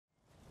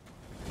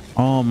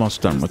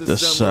Almost done with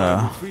this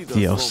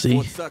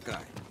DLC.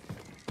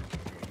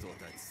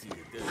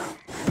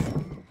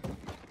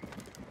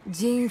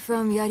 Jin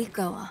from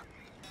Yarikawa.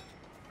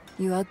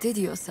 You outdid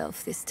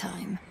yourself this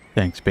time.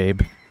 Thanks,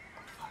 babe.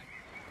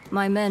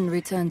 My men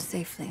returned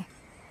safely,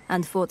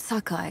 and Fort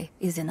Sakai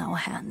is in our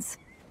hands.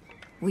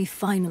 We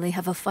finally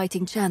have a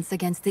fighting chance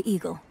against the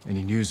Eagle.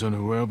 Any news on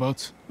her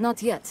whereabouts?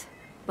 Not yet,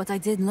 but I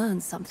did learn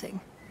something.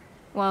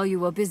 While you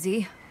were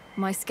busy,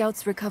 my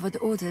scouts recovered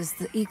orders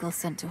the Eagle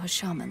sent to her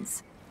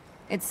shamans.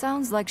 It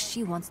sounds like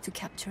she wants to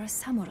capture a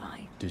samurai.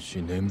 Did she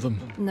name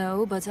them?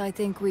 No, but I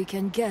think we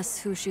can guess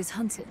who she's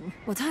hunting.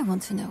 What I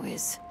want to know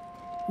is,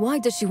 why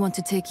does she want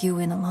to take you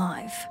in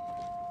alive?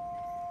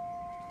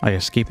 I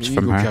escaped the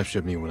from Eagle her.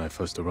 Captured me when I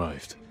first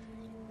arrived.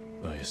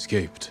 I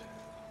escaped,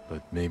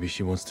 but maybe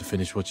she wants to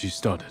finish what she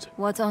started.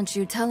 What aren't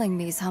you telling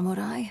me,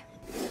 samurai?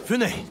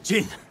 Fune,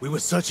 Jin, we were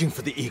searching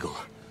for the Eagle.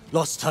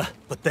 Lost her,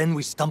 but then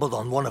we stumbled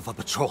on one of her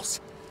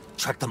patrols.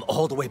 Tracked them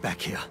all the way back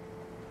here.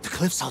 The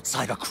cliffs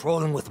outside are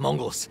crawling with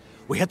Mongols.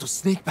 We had to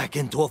sneak back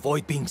in to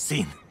avoid being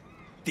seen.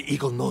 The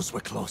Eagle knows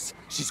we're close.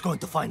 She's going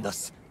to find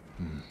us.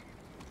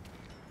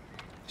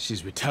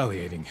 She's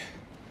retaliating.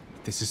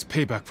 This is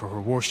payback for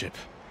her warship.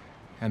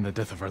 And the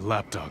death of her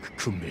lapdog,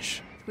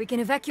 Kumbish. We can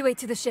evacuate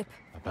to the ship.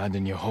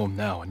 Abandon your home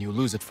now and you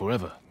lose it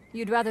forever.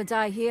 You'd rather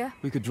die here?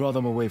 We could draw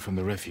them away from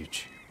the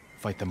refuge.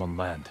 Fight them on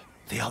land.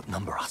 They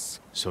outnumber us.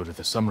 So do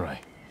the samurai.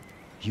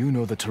 You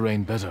know the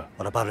terrain better.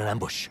 What about an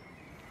ambush?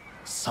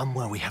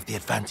 Somewhere we have the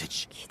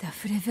advantage.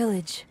 Kidafure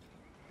village.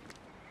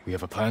 We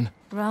have a plan?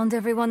 Round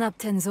everyone up,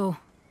 Tenzo.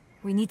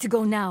 We need to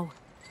go now.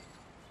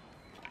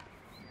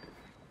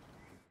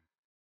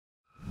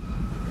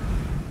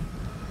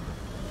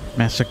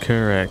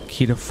 Massacre at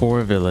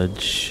Kidafure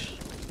village.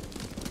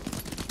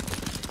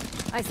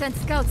 I sent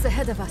scouts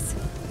ahead of us.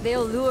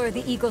 They'll lure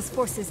the Eagle's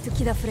forces to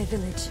Kidafure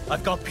village.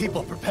 I've got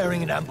people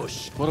preparing an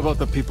ambush. What about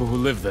the people who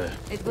live there?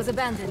 It was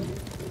abandoned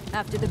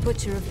after the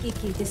Butcher of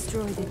Iki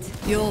destroyed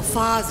it. Your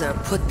father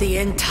put the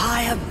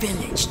entire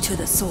village to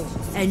the sword,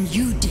 and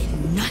you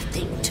did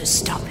nothing to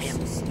stop him.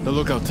 The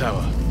lookout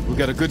tower. We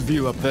got a good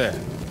view up there.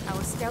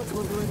 Our scouts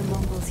will lure the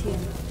Mongols here.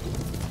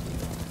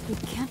 We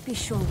can't be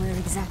sure where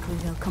exactly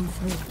they'll come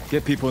through.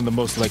 Get people in the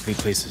most likely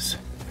places.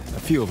 A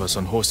few of us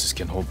on horses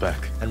can hold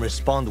back. And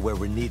respond where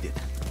we're needed.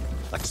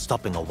 Like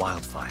stopping a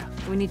wildfire.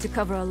 We need to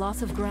cover a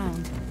lot of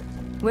ground.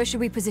 Where should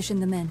we position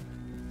the men?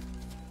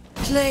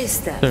 Place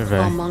them Survey.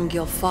 among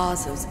your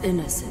father's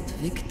innocent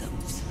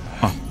victims.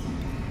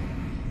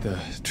 The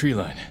tree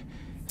line.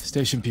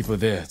 Station people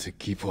there to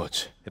keep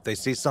watch. If they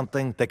see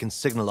something, they can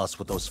signal us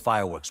with those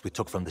fireworks we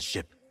took from the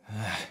ship.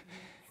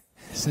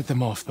 Set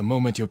them off the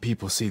moment your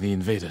people see the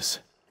invaders.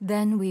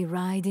 Then we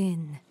ride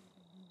in.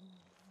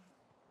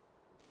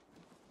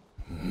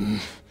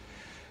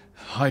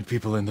 Hide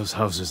people in those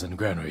houses and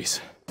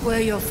granaries.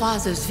 Where your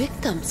father's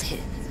victims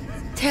hid,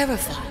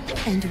 terrified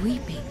and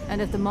weeping.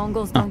 And if the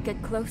Mongols don't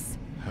get close?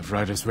 Have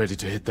riders ready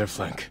to hit their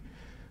flank.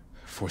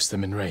 Force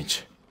them in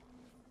range.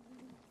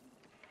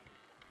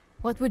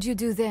 What would you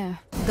do there?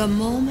 The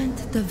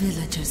moment the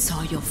villagers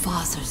saw your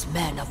father's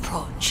men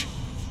approach,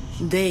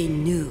 they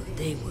knew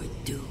they were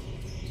doomed.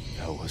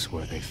 That was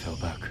where they fell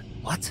back.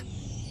 What?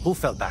 Who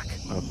fell back?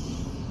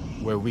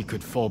 Where we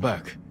could fall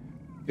back.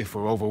 If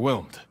we're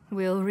overwhelmed.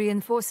 We'll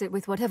reinforce it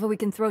with whatever we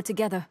can throw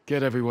together.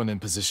 Get everyone in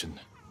position.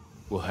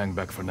 We'll hang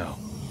back for now.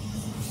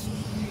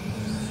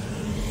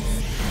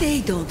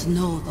 They don't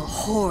know the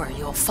horror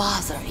your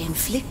father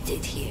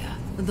inflicted here.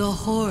 The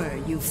horror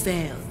you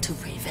failed to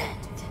prevent.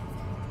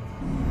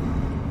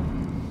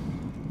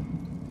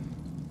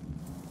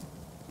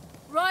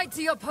 Ride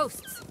to your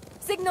posts.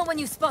 Signal when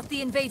you spot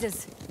the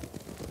invaders.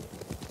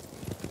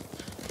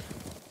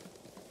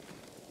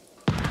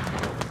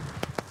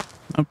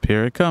 Up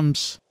here it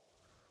comes.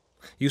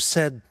 You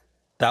said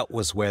that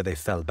was where they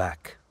fell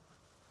back.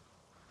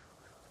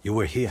 You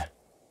were here.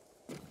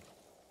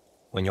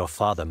 When your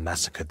father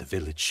massacred the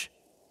village.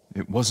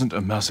 It wasn't a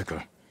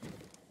massacre.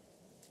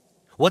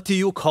 What do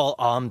you call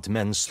armed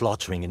men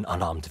slaughtering an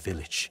unarmed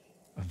village?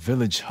 A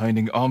village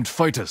hiding armed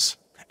fighters.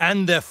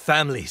 And their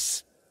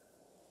families.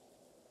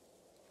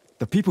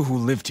 The people who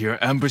lived here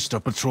ambushed our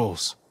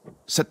patrols.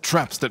 Set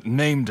traps that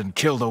maimed and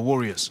killed our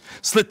warriors.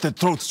 Slit their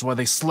throats while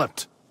they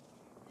slept.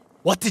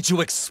 What did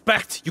you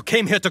expect? You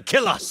came here to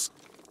kill us!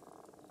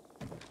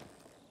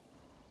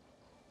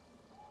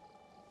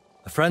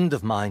 A friend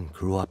of mine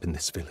grew up in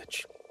this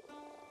village.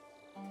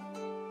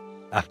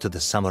 After the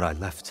samurai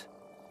left,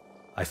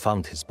 I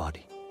found his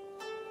body.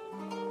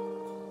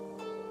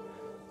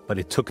 But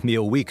it took me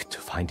a week to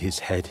find his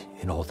head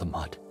in all the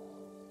mud.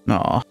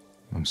 Aw.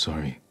 I'm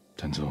sorry,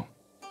 Tenzo.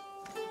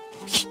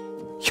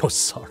 You're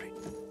sorry.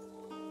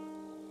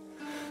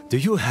 Do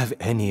you have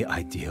any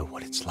idea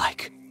what it's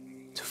like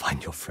to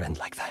find your friend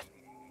like that?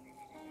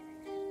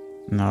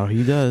 No,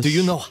 he does. Do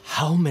you know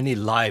how many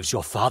lives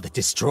your father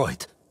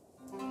destroyed?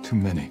 Too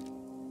many.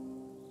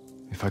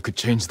 If I could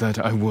change that,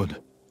 I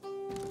would.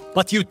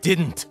 But you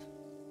didn't.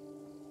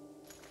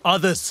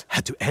 Others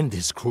had to end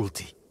his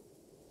cruelty.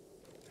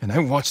 And I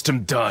watched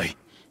him die.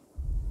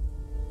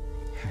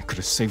 I could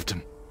have saved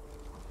him.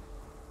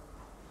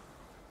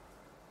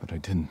 But I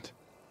didn't.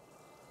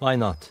 Why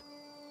not?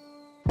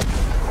 That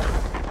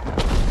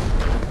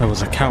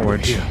was a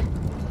coward. Here.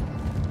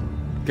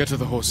 Get to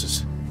the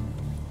horses.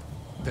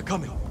 They're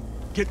coming.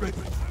 Get ready.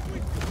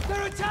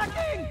 They're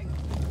attacking!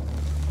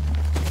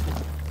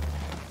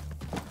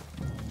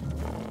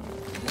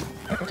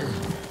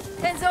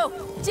 Tenzo,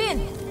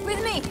 Jin,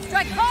 with me.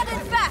 Strike hard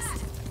and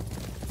fast.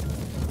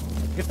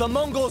 If the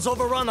Mongols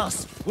overrun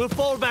us, we'll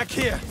fall back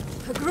here.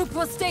 A group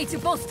will stay to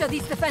bolster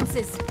these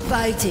defenses.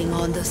 Fighting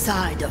on the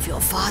side of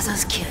your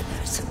father's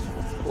killers.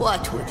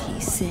 What would he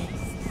say?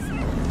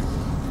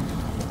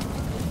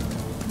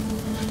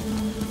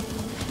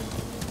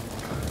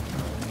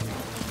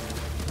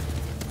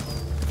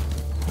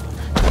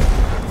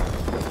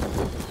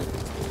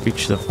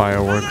 Reach the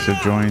fireworks or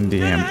join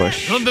the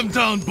ambush. Run them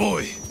down,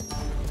 boy!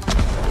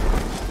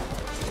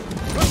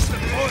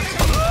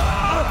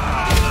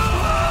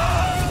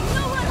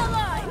 No one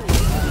alive!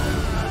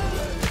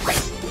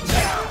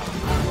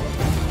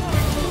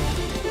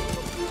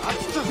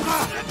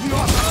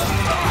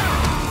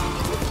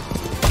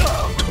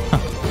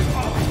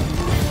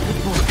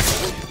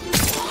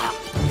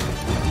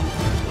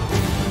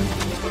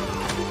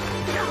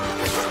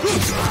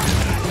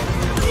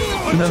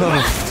 No.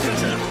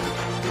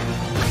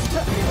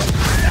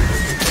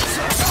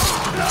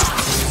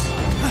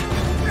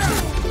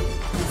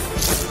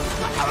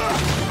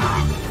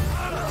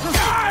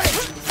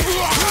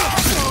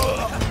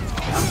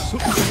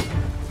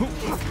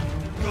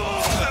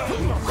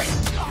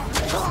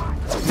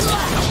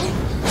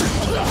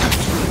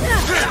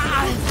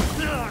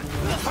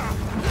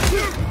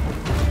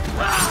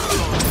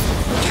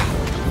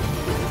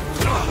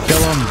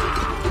 Kill him.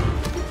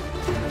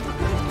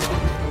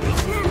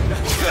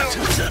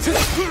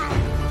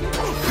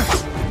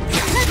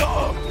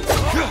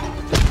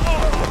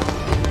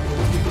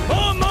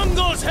 More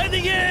Mongols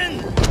heading in!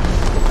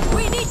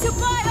 We need to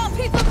buy our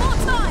people more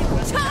time!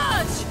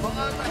 Charge!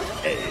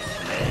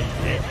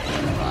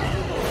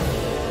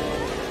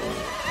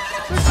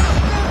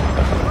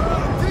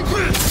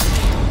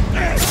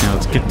 Now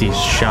let's get these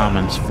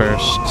shamans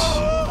first.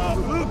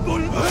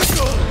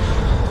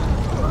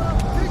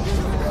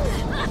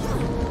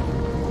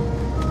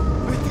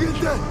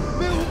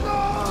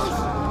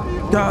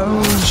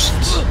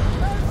 Ghost!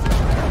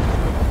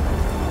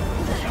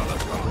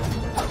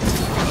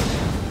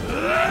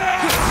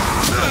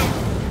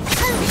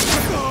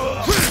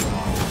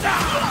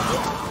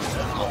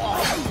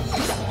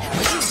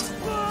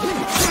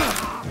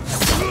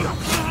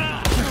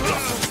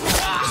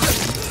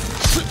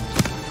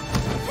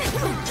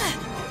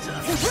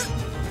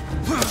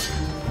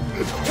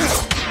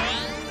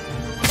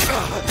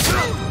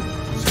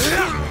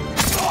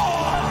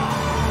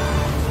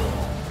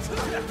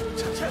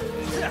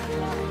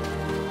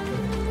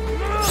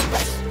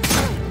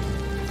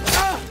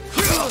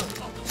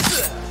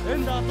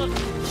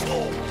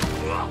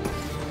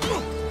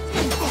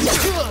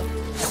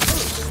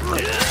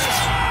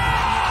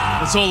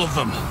 That's all of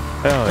them.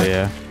 Hell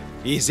yeah.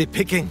 Easy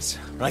pickings,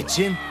 right,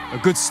 Jin? A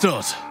good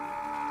start.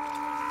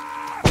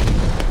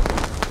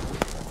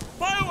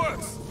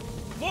 Fireworks!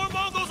 More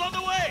Mongols on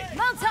the way!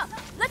 Mount up!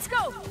 Let's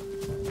go!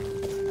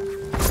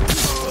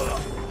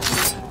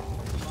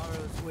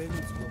 Tomorrow's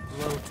winds will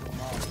blow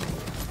tomorrow.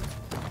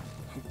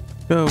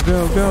 Go,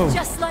 go, go.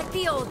 Just like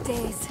the old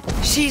days.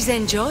 She's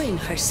enjoying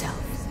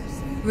herself,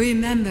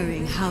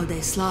 remembering how they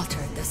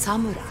slaughtered the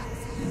samurai.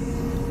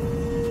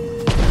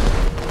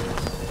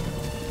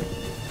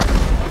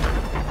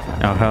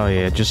 Oh, hell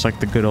yeah. Just like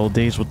the good old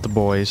days with the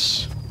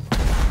boys.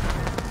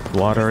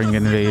 Slaughtering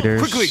invaders.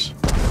 Quickly!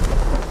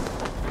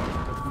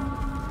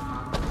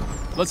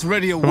 Let's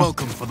ready a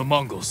welcome for the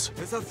Mongols.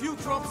 There's a few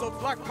drops of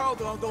black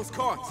powder on those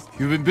carts.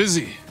 You've been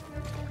busy.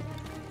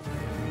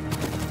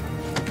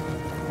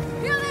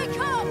 Here they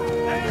come!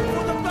 Aim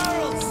for the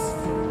barrels!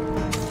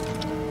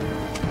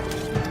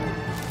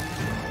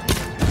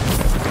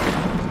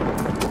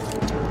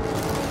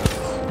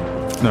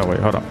 No, wait,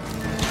 hold on.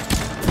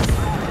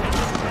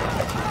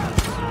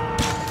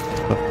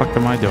 What the fuck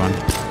am I doing?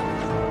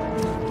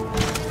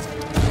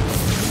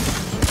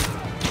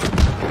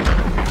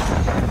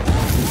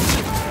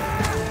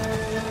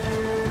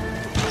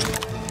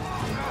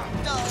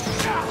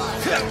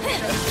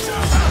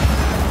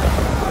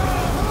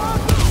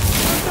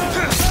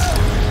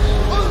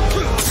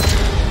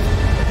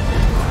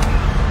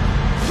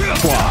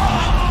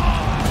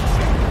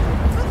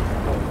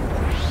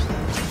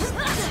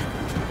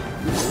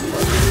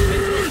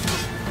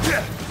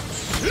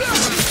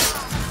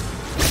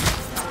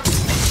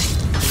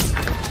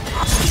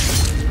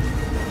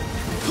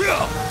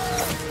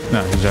 No,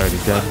 he's already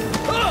dead.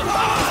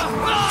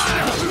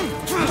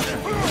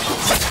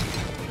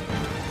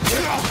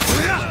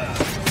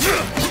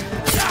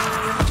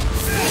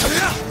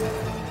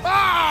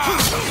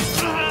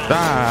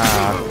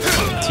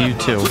 Ah, it's you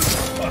too.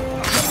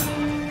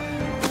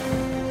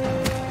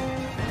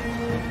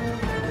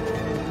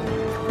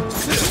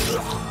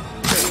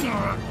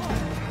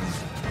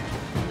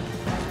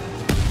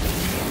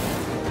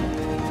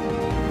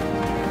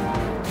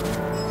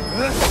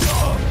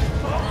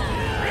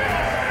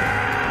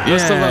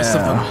 That's the last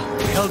of them.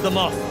 We held them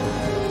off.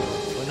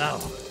 For now.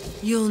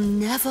 You'll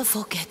never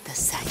forget the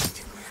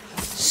sight.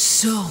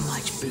 So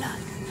much blood.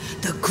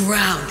 The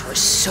ground was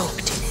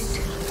soaked in it.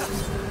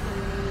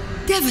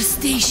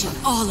 Devastation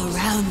all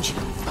around you.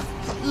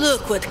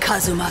 Look what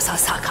Kazumasa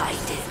Sakai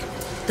did.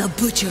 The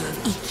Butcher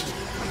of Iki.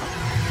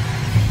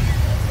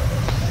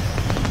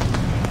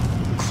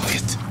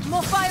 Quiet.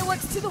 More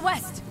fireworks to the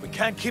west. We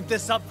can't keep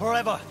this up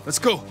forever. Let's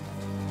go.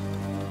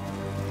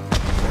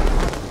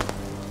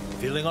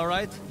 Feeling all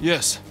right?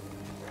 Yes.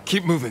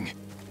 Keep moving.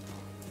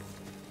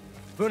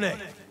 Fune,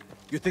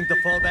 you think the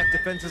fallback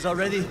defenses are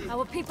ready?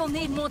 Our people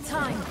need more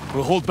time.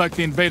 We'll hold back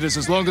the invaders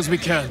as long as we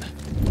can.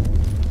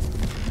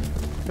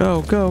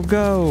 Go, go,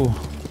 go.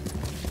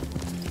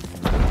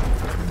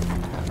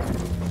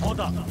 Hold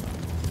up.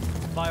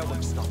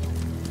 Fireworks stopped.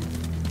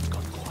 It's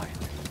gone quiet.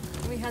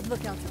 We had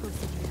lookouts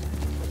posted here.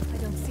 I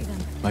don't see them.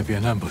 Might be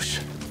an ambush.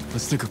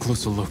 Let's take a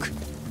closer look.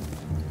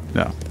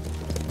 No.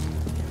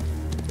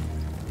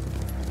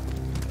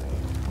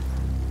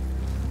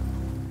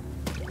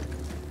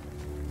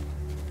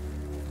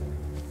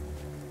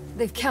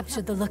 They've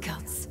captured the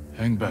lookouts.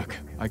 Hang back.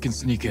 I can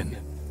sneak in.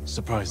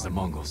 Surprise the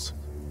Mongols.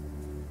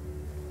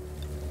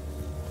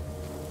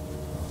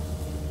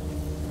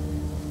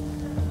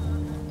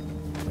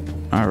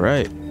 All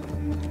right.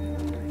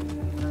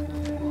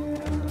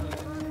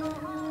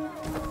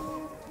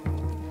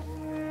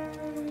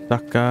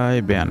 Sakai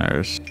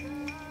banners.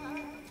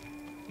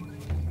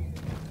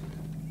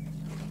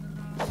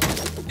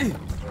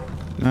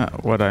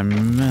 Not what I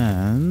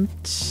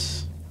meant.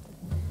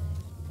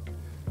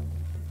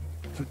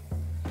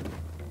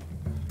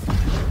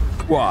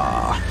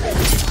 Wah.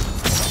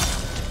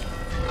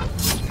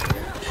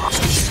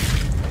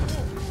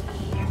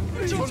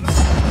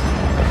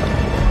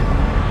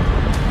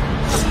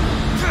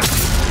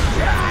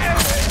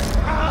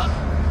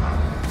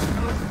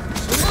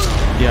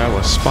 Yeah, I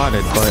was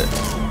spotted, but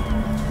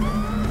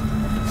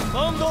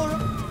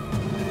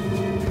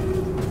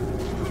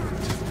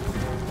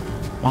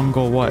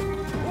Mongol what?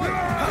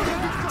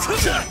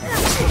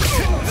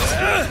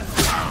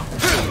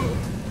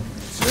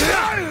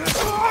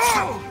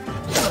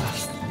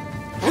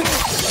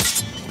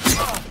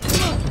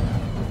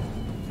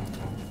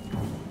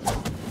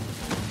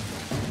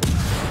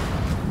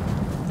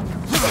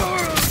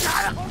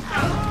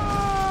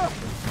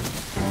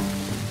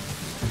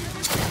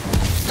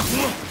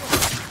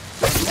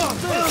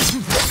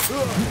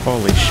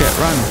 Holy shit,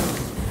 run.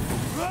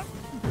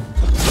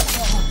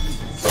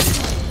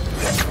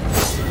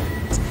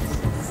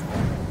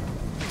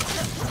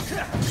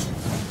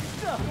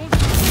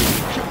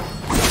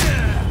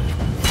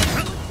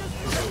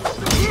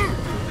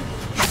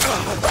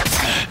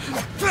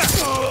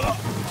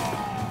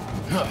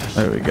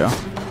 There we go.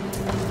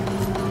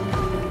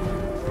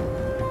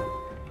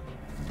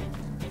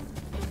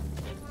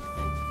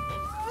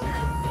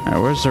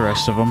 Alright, where's the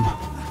rest of them?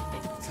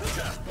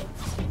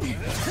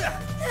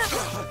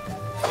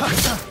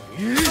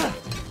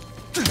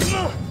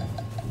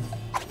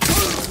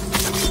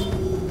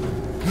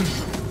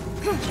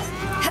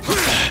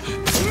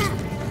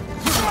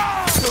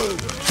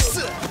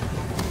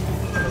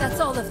 That's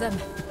all of them.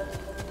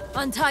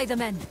 Untie the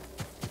men.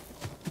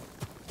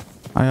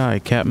 Aye, aye,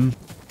 Captain.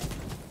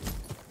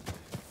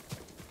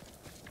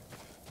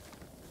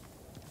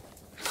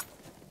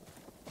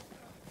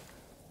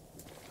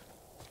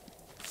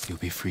 You'll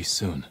be free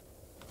soon.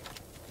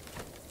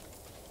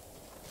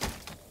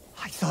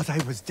 I thought I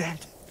was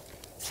dead.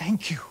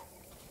 Thank you.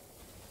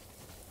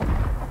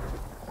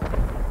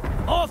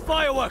 All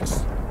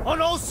fireworks!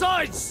 On all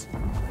sides!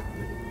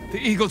 The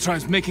Eagle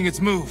Tribe's making its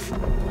move.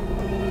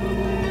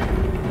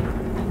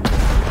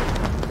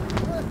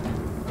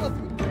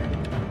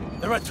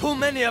 There are too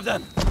many of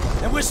them,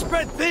 and we're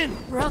spread thin!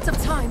 We're out of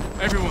time.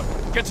 Everyone,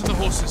 get to the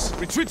horses.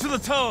 Retreat to the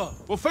tower.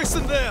 We'll face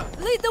them there.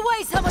 Lead the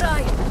way,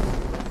 samurai!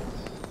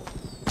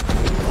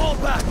 Fall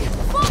back!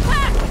 Fall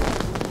back!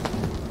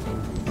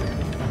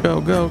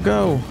 Go, go,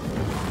 go.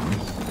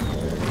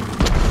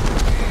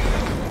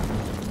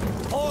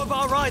 All of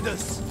our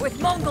riders! With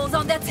Mongols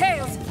on their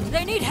tails,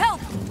 they need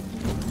help!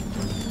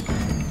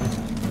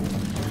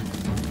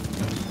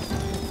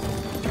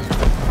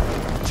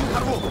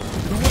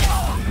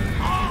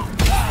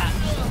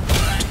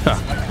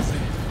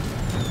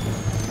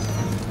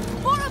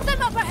 More of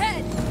them up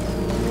ahead!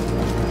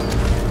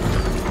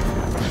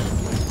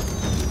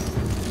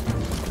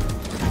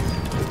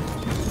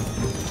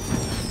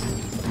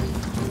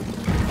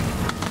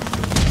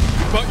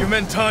 Bought your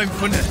men time,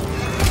 Fune.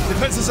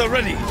 Defenses are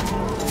ready.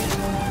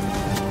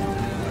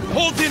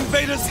 Hold the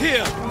invaders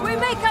here! We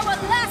make our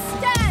last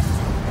stand!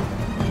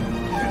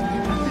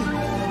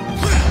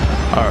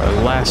 Our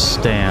last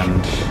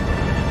stand.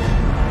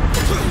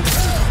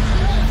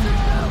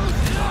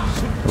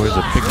 Where's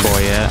the big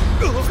boy at?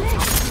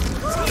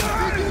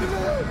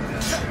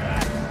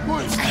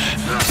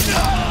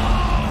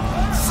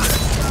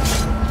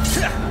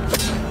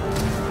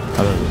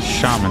 Oh, there's a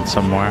shaman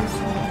somewhere.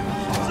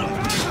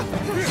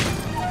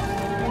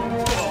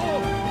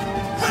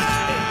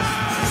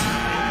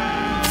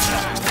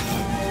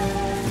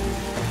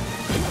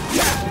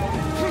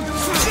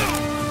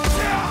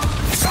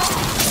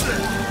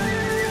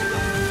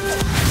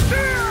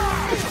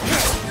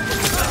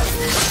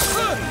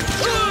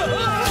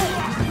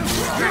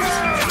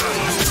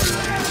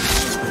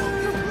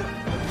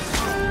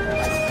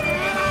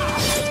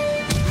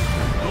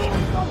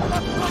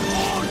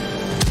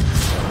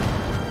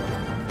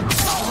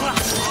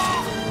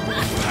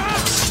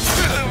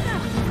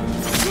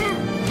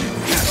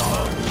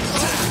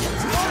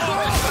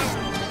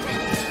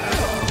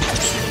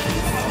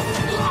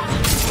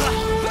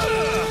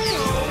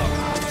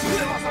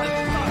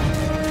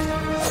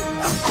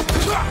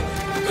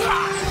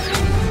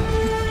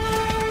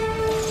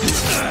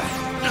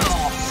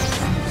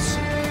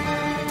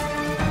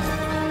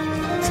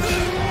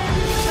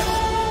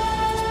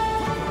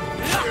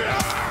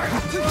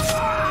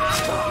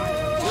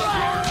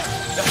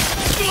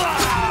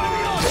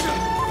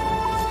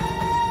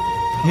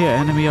 here,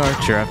 enemy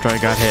archer after I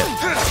got hit.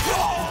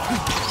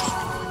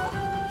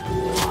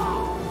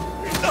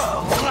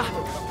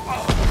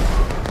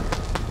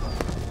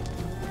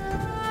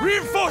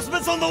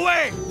 Reinforcements on the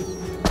way!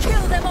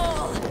 Kill them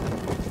all!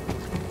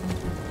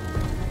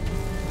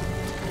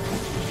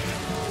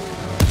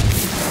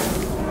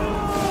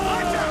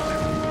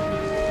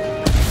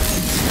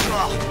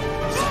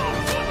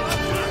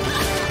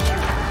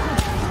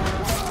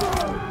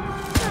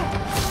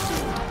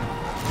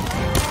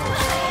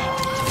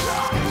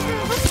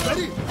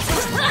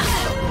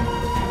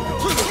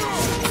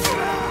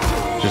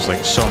 Just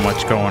like so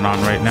much going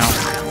on right now.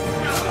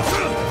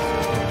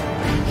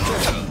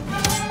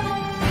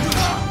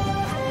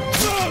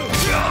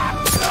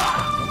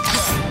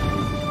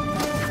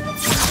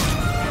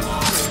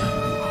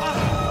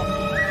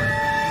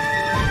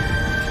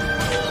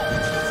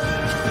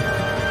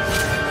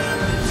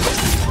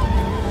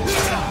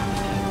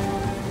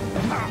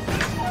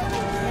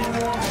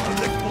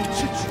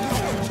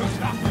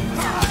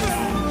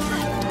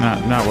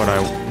 Not what I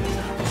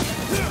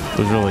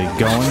was really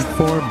going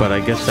for, but I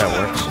guess that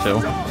works too.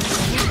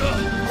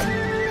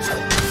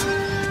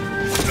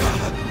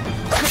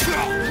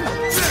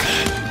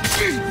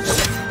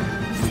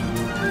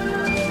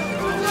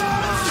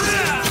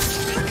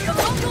 The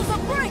Mongols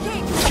are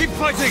breaking! Keep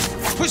fighting!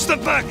 Push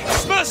them back!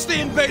 Smash the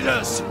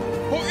invaders!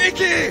 For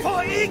Iki!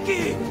 For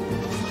Iki!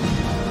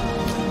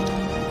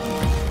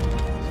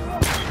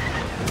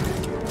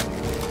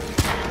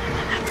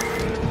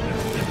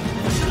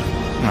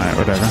 Alright,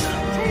 whatever.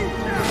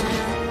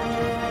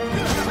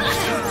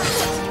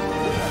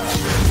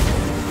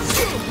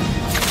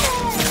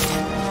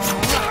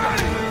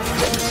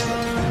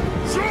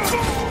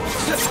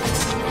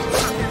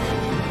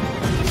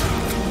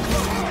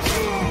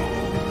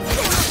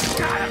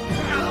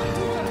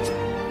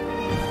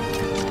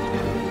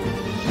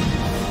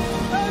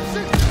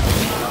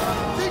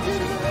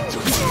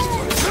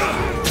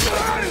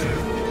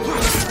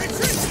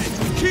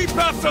 Keep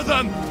after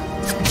them!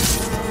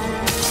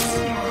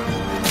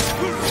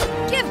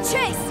 Give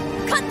chase!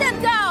 Cut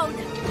them down!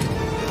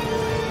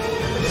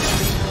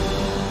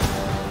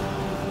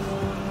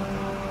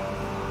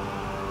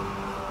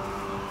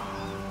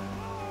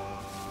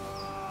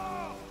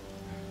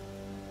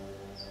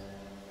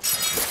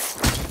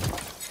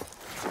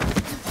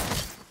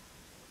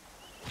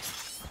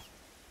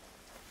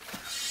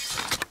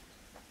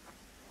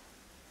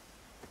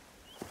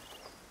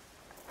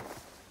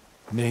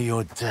 May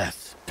your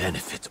death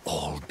benefit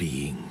all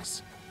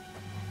beings.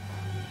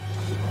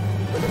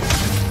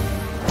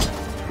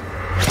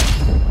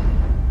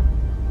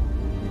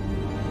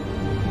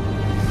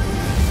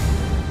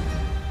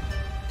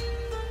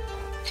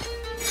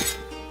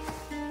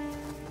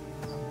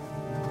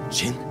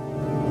 Jin?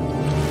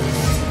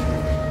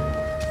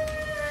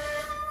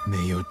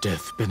 May your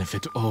death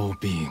benefit all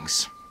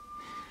beings.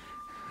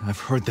 I've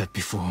heard that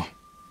before.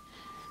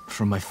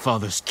 From my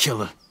father's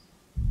killer.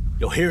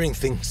 You're hearing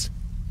things.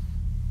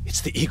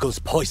 It's the eagle's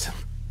poison.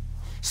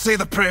 Say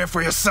the prayer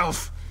for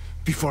yourself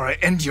before I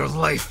end your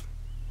life.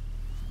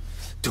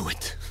 Do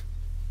it.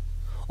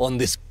 On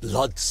this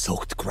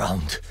blood-soaked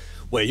ground,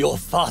 where your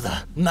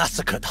father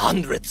massacred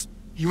hundreds.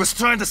 He was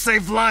trying to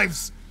save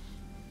lives.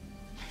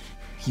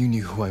 You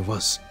knew who I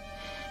was.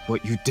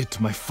 What you did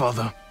to my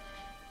father.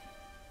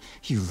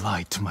 You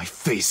lied to my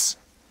face.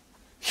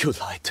 You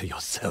lied to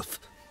yourself.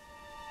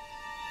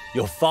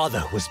 Your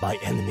father was my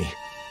enemy,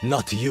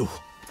 not you.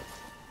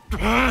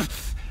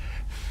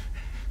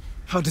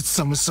 How did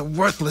someone so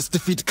worthless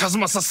defeat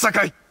Kazuma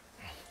Sakai?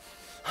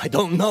 I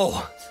don't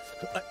know.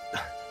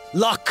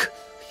 Luck.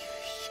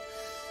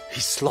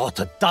 He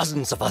slaughtered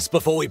dozens of us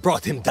before we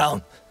brought him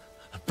down.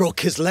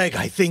 Broke his leg,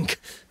 I think.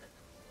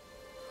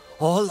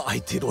 All I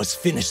did was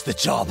finish the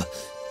job.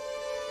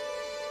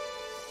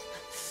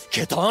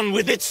 Get on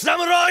with it,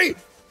 samurai!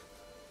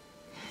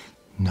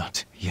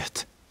 Not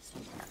yet.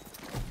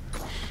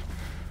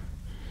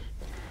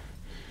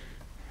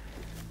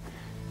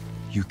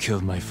 You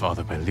killed my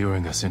father by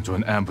luring us into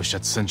an ambush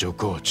at Senjo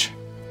Gorge.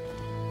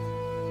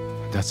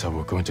 That's how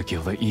we're going to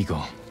kill the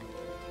eagle.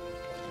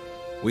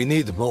 We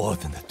need more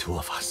than the two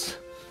of us.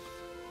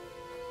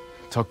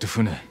 Talk to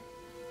Fune,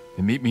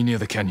 and meet me near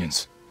the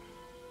canyons.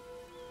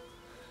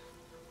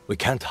 We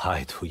can't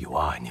hide who you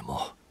are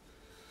anymore.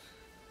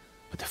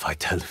 But if I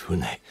tell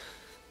Fune...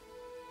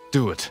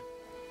 Do it.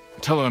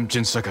 Tell her I'm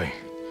Jin Sakai.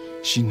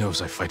 She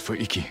knows I fight for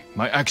Iki.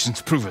 My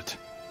actions prove it.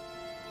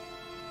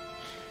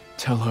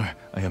 Tell her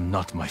I am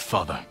not my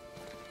father.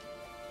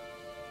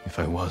 If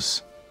I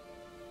was,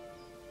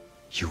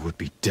 you would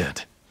be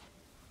dead.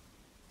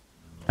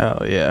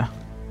 Hell yeah.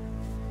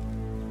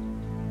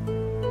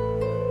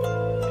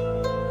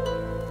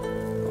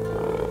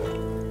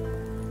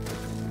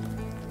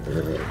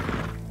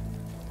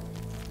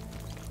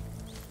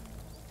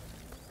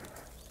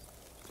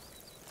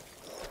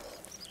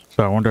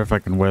 So I wonder if I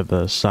can wear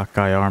the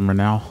Sakai armor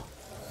now.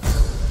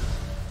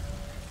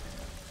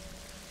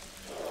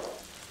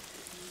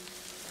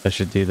 I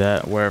should do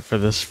that, wear it for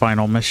this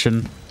final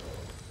mission.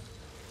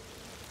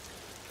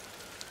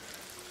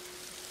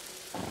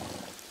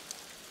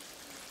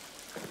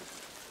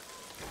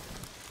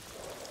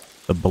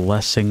 The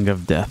blessing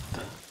of death.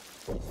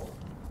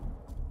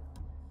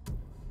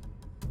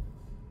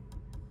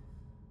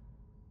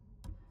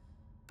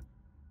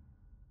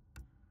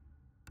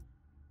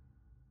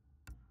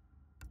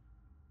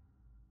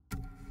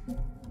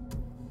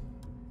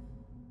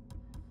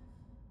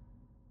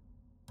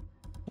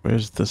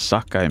 Where's the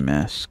Sakai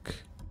mask?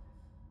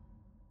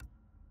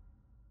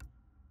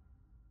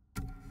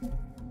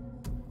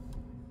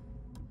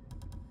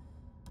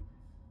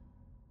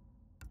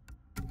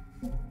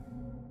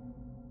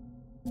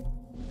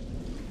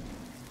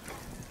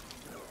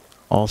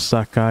 All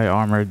Sakai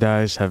armor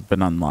dies have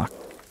been unlocked.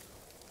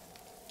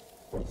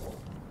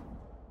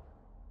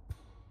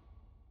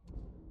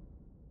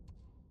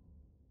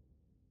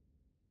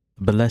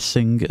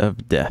 Blessing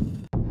of death.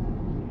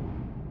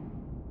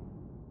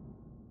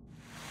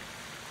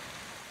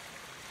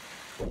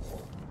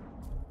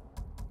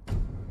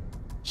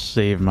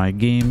 Save my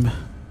game.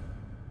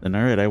 Then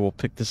alright, I will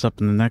pick this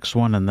up in the next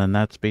one, and then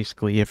that's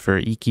basically it for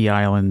Iki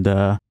Island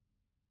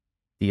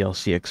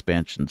DLC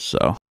expansion.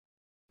 So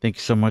thank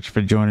you so much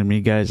for joining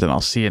me, guys, and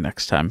I'll see you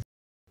next time.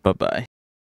 Bye-bye.